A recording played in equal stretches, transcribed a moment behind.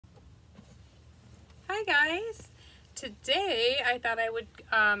Hi guys! Today I thought I would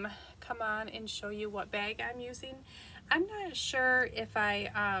come on and show you what bag I'm using. I'm not sure if I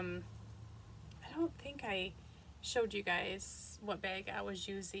don't think I showed you guys what bag I was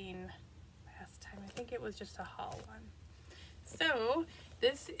using last time. I think it was just a haul one. So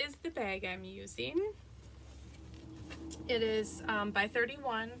this is the bag I'm using. It is by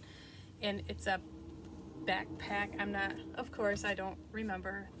ThirtyOne and it's a backpack. Of course I don't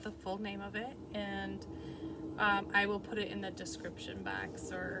remember the full name of it, and I will put it in the description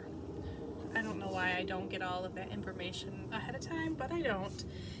box, or I don't know why I don't get all of that information ahead of time, but I don't.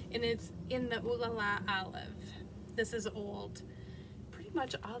 And it's in the Ooh La La Olive. This is old. Pretty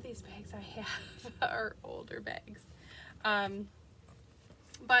much all these bags I have are older bags.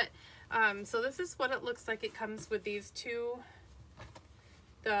 So this is what it looks like. It comes with these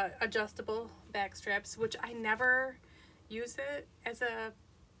the adjustable back straps, which I never use it as a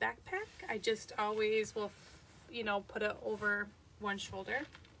backpack. I just always will, put it over one shoulder.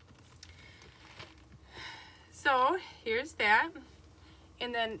 So here's that.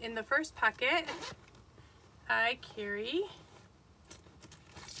 And then in the first pocket, I carry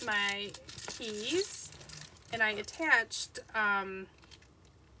my keys, and I attached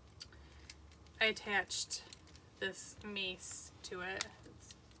this mace to it.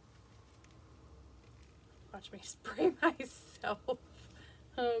 Watch me spray myself.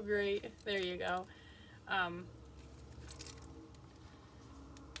 Oh great, there you go.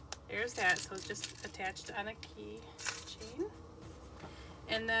 There's that, so it's just attached on a key chain.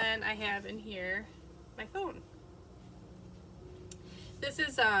 And then I have in here my phone. This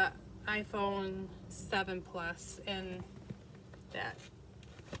is a iPhone 7 Plus, and that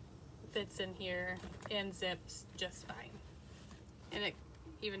fits in here and zips just fine. And it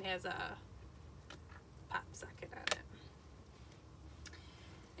even has a pop socket on it.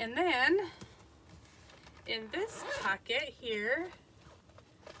 And then in this pocket here,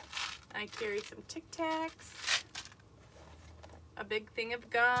 I carry some Tic Tacs, a big thing of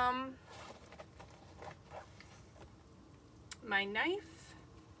gum, my knife,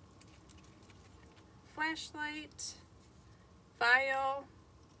 flashlight, file,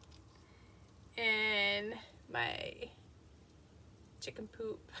 and my chicken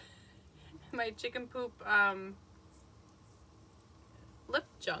poop. My chicken poop lip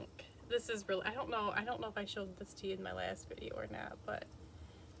junk. This is really, I don't know if I showed this to you in my last video or not, but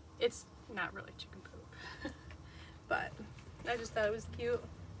it's not really chicken poop. But I just thought it was cute.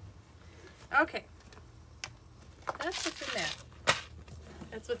 Okay, that's what's in that.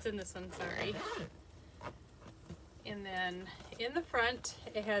 That's what's in this one, sorry. And then in the front,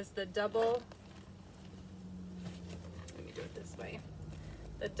 it has the double, let me do it this way,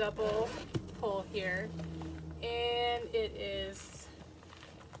 the double pull here, and it is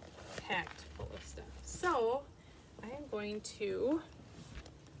packed full of stuff. So I am going to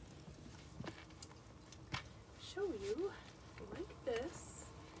show you like this.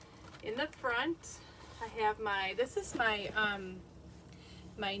 In the front, I have this is my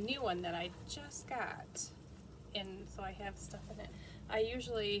my new one that I just got, and so I have stuff in it. I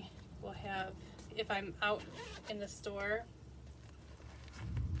usually will have, if I'm out in the store,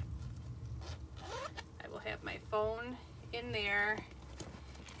 I will have my phone in there,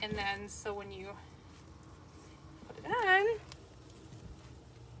 and then so when you put it on,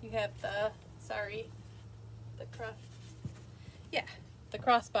 you have the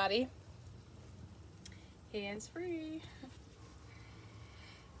crossbody, hands-free.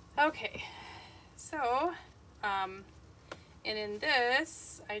 Okay, so and in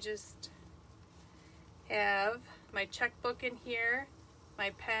this I just have my checkbook in here,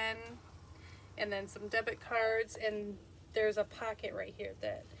 my pen, and then some debit cards, and there's a pocket right here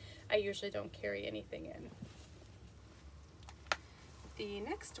that I usually don't carry anything in. The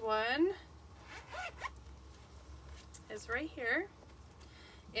next one is right here,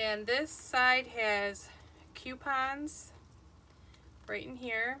 and this side has coupons right in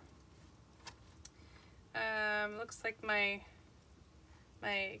here. Looks like my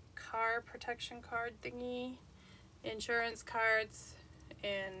car protection card thingy, insurance cards,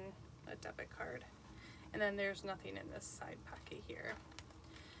 and a debit card. And then there's nothing in this side pocket here.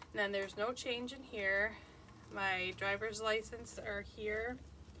 And then there's no change in here. My driver's license are here.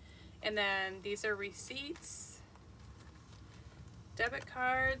 And then these are receipts, debit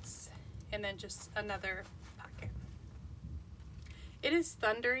cards, and then just another pocket. It is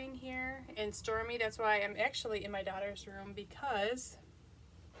thundering here and stormy. That's why I'm actually in my daughter's room, because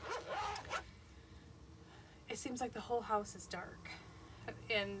it seems like the whole house is dark.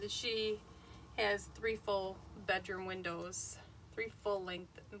 And she has 3 full bedroom windows 3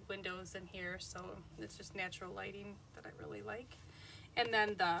 full-length windows in here, so it's just natural lighting that I really like. And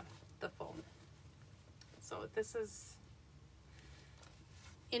then the foam. So this is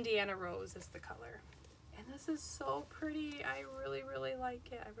Indiana Rose is the color. And this is so pretty. I really, really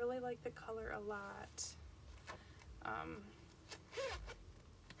like it. I really like the color a lot.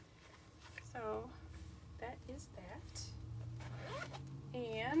 So that is that.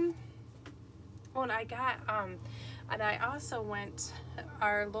 And when I got, and I also went,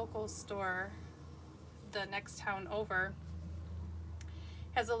 our local store, the next town over,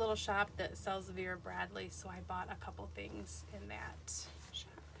 has a little shop that sells Vera Bradley, so I bought a couple things in that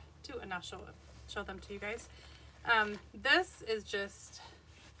shop too, and I'll show them to you guys. This is just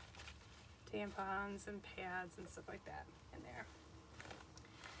tampons and pads and stuff like that in there.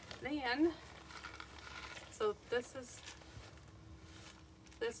 Then, so this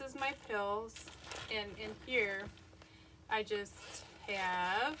is my pills, and in here I just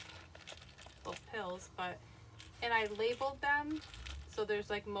have, well, pills, and I labeled them. So there's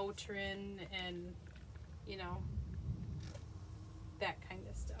like Motrin and, you know, that kind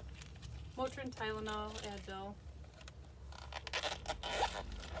of stuff. Motrin, Tylenol, Advil.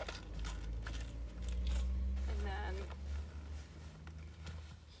 And then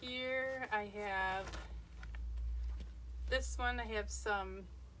here I have this one. I have some,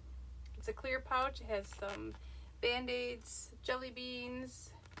 it's a clear pouch. It has some Band-Aids, jelly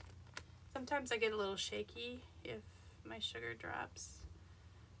beans. Sometimes I get a little shaky if my sugar drops.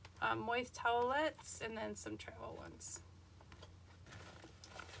 Moist towelettes, and then some travel ones.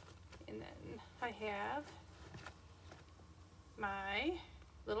 And then I have my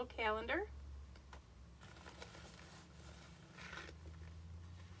little calendar.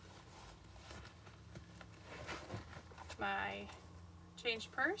 My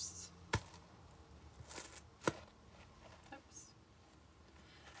change purse. Oops.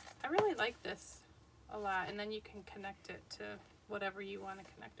 I really like this a lot, and then you can connect it to whatever you want to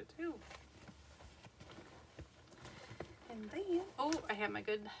connect it to. And then, oh, I have my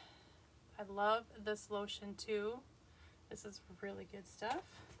good, I love this lotion too. This is really good stuff.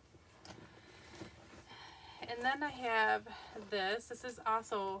 And then I have this. This is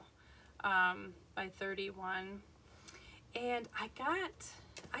also by 31. And I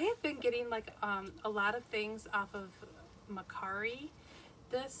have been getting like a lot of things off of Macari.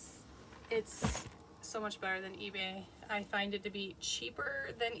 It's so much better than eBay. I find it to be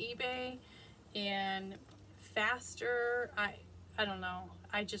cheaper than eBay and faster. I don't know.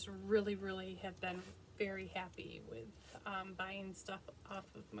 I just really, really have been very happy with buying stuff off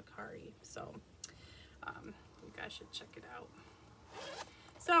of Macari. So you guys should check it out.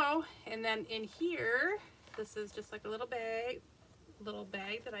 So, and then in here, this is just like a little bag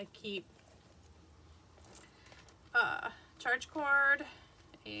that I keep charge cord,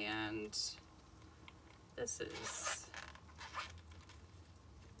 and this is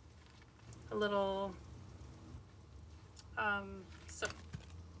a little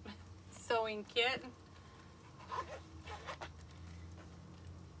sewing kit.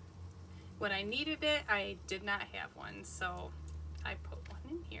 When I needed it, I did not have one, so I put one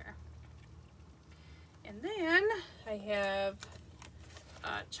in here. And then I have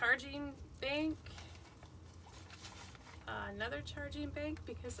a charging bank, another charging bank,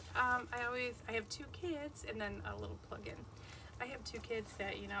 because I have 2 kids, and then a little plug-in. I have 2 kids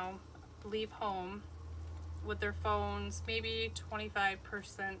that, you know, leave home with their phones maybe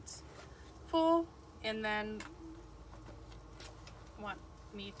 25% full, and then want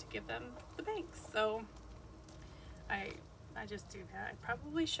me to give them the banks. So I just do that. I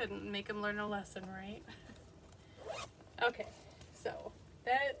probably shouldn't make them learn a lesson, right? Okay, so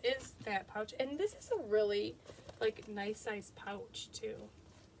that is that pouch, and this is a really like nice size pouch too.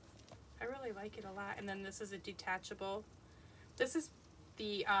 I really like it a lot. And then this is a detachable. This is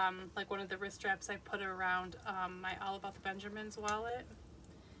the like one of the wrist straps I put around my All About the Benjamins wallet.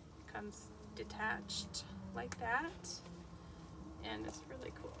 It comes detached like that, and it's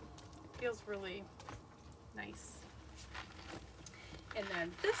really cool. It feels really nice. And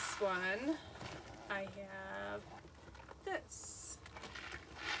then this one, I have this.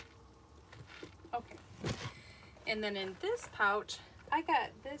 Okay. And then in this pouch, I got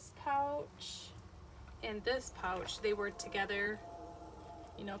this pouch and this pouch. They were together,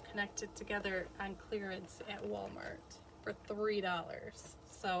 you know, connected together on clearance at Walmart for $3.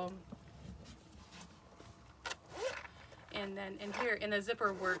 So, and then in here, and the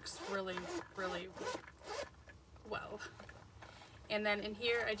zipper works really, really well. And then in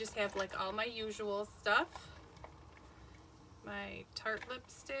here, I just have like all my usual stuff. My Tarte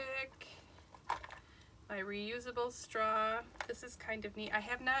lipstick, my reusable straw. This is kind of neat. I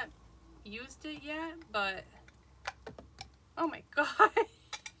have not used it yet, but oh my gosh.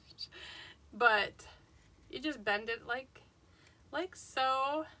 But you just bend it like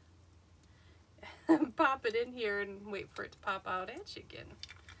so. Pop it in here and wait for it to pop out at you again.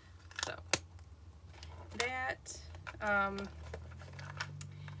 So that,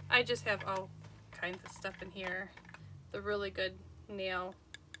 I just have all kinds of stuff in here. The really good nail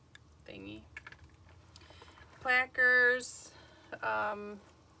thingy. Plackers,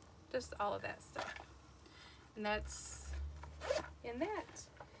 just all of that stuff. And that's in that.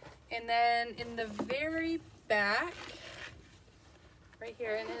 And then in the very back, right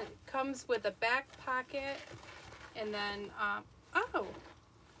here, and it comes with a back pocket, and then, oh,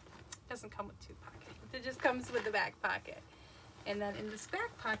 it doesn't come with two pockets. It just comes with the back pocket. And then in this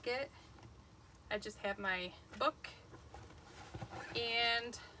back pocket, I just have my book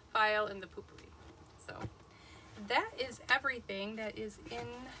and file in the poopery. So that is everything that is in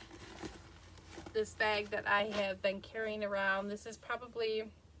this bag that I have been carrying around. This is probably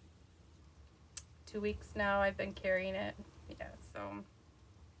 2 weeks now I've been carrying it. Yeah, so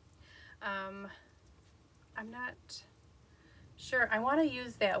I'm not sure. I want to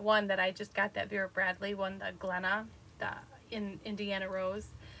use that one that I just got, that Vera Bradley one, the Glenna, in Indiana Rose.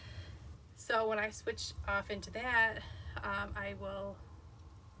 So when I switch off into that, I will,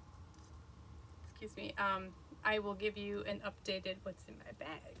 excuse me, I will give you an updated what's in my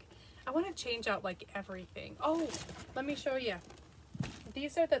bag. I want to change out like everything. Oh, let me show you.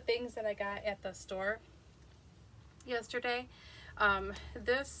 These are the things that I got at the store yesterday.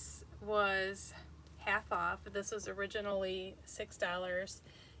 This was half off. This was originally $6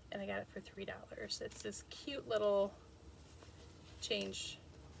 and I got it for $3. It's this cute little change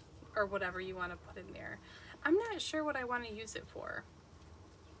or whatever you want to put in there. I'm not sure what I want to use it for.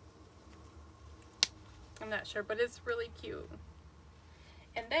 I'm not sure, but it's really cute.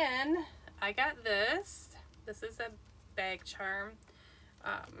 And then I got this. This is a bag charm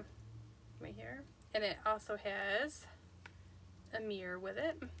right here, and it also has a mirror with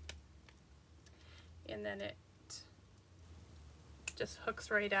it, and then it just hooks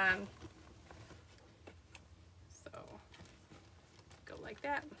right on. So go like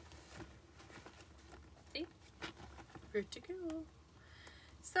that. See, good to go.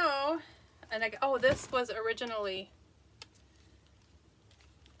 So, and oh, this was originally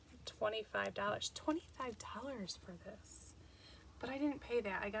 $25. $25 for this, but I didn't pay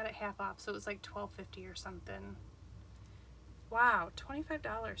that. I got it half off, so it was like $12.50 or something. Wow,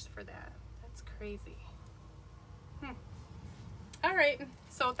 $25 for that. That's crazy. All right,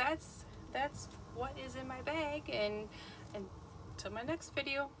 so that's what is in my bag, and until my next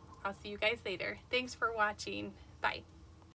video, I'll see you guys later. Thanks for watching. Bye.